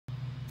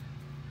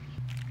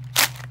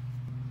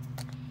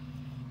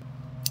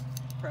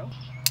GoPro.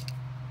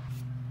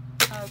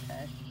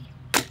 Okay.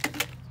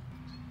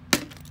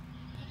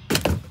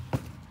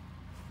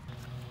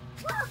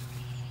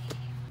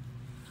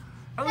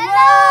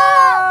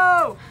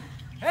 Hello!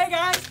 Hey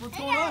guys, what's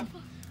going on?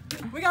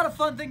 We got a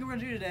fun thing we're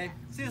gonna do today.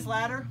 See this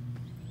ladder?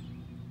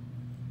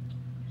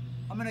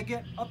 I'm gonna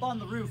get up on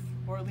the roof,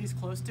 or at least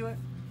close to it.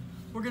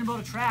 We're gonna build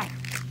a track,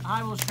 a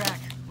High Wheels track.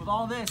 With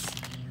all this,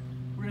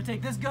 we're gonna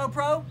take this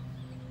GoPro,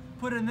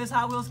 put it in this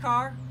Hot Wheels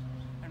car,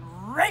 and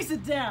race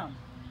it down.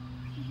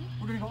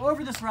 We're gonna go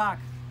over this rock,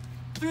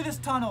 through this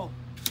tunnel,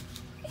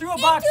 through a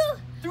box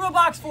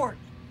fort,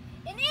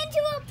 and into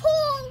a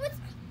pool with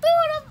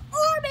food of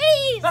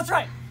Orbeez. That's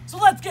right. So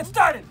let's get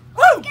started.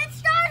 Woo! Let's get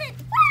started.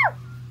 Woo!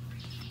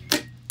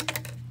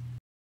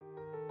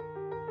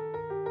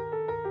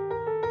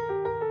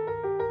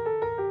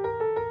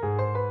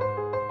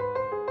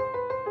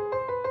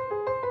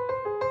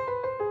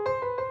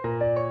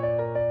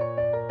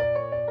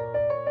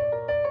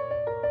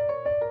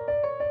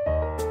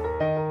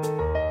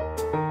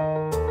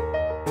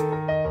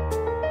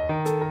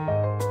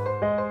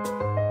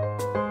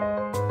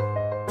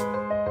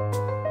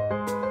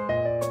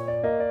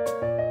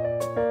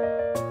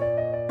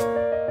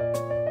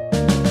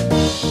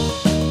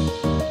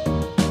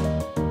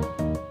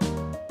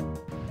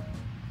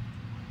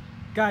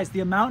 Guys, the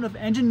amount of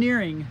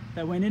engineering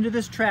that went into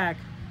this track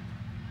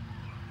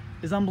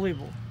is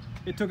unbelievable.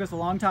 It took us a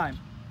long time.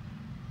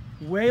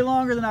 Way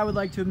longer than I would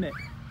like to admit.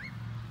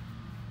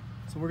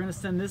 So we're gonna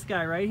send this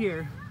guy right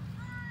here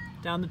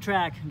down the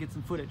track and get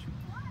some footage.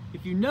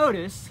 If you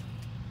notice,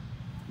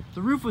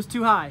 the roof was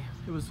too high.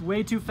 It was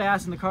way too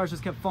fast and the cars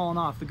just kept falling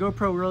off. The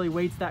GoPro really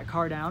weights that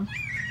car down.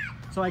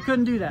 So I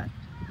couldn't do that.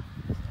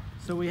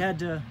 So we had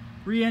to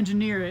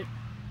re-engineer it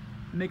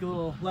and make it a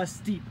little less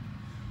steep.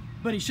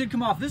 But he should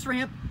come off this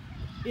ramp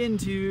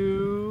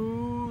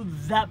into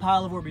that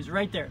pile of Orbeez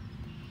right there.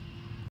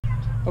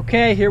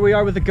 Okay, here we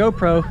are with the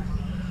GoPro.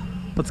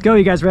 Let's go,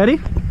 you guys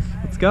ready?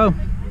 Let's go.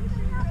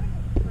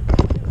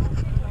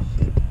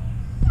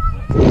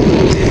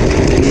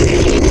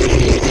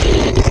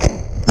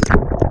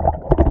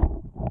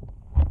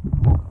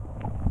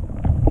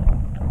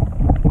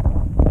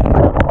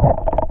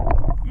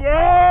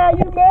 Yeah,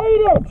 you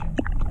made it!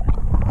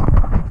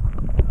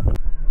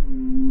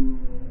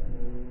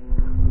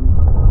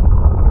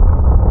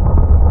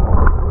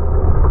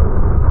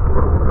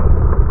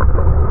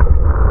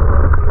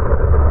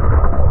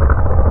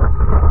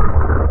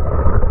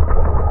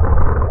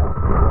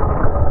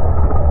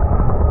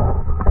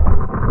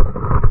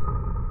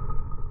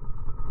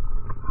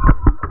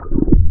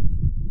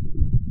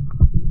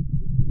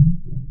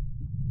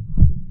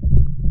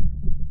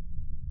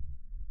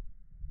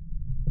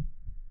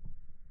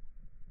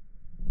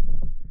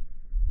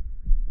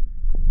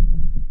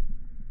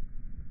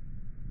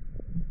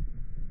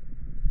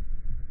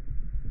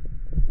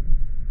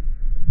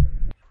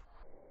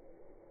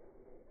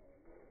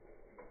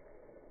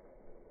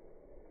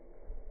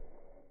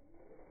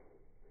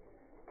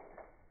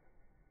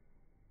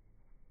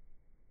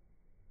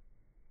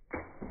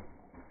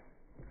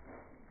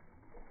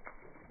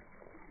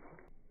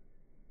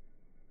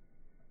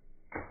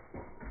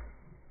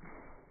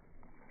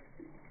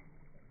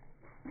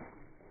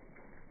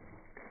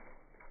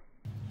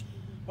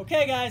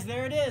 Okay guys,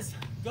 there it is.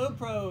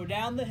 GoPro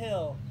down the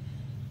hill.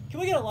 Can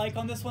we get a like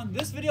on this one?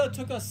 This video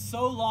took us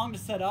so long to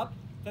set up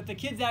that the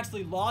kids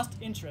actually lost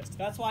interest.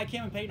 That's why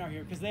Cam and Peyton are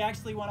here, because they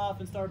actually went off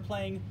and started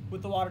playing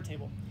with the water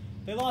table.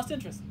 They lost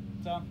interest,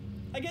 so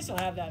I guess you'll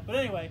have that. But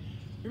anyway,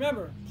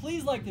 remember,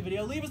 please like the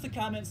video, leave us a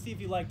comment, see if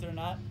you liked it or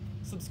not.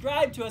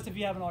 Subscribe to us if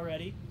you haven't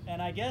already,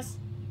 and I guess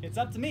it's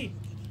up to me.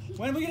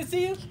 When are we gonna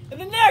see you? In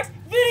the next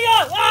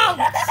video! Oh!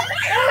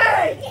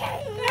 Hey!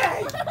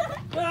 Hey!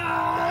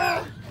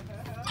 Ah!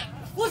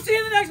 We'll see you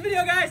in the next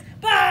video, guys.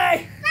 Bye!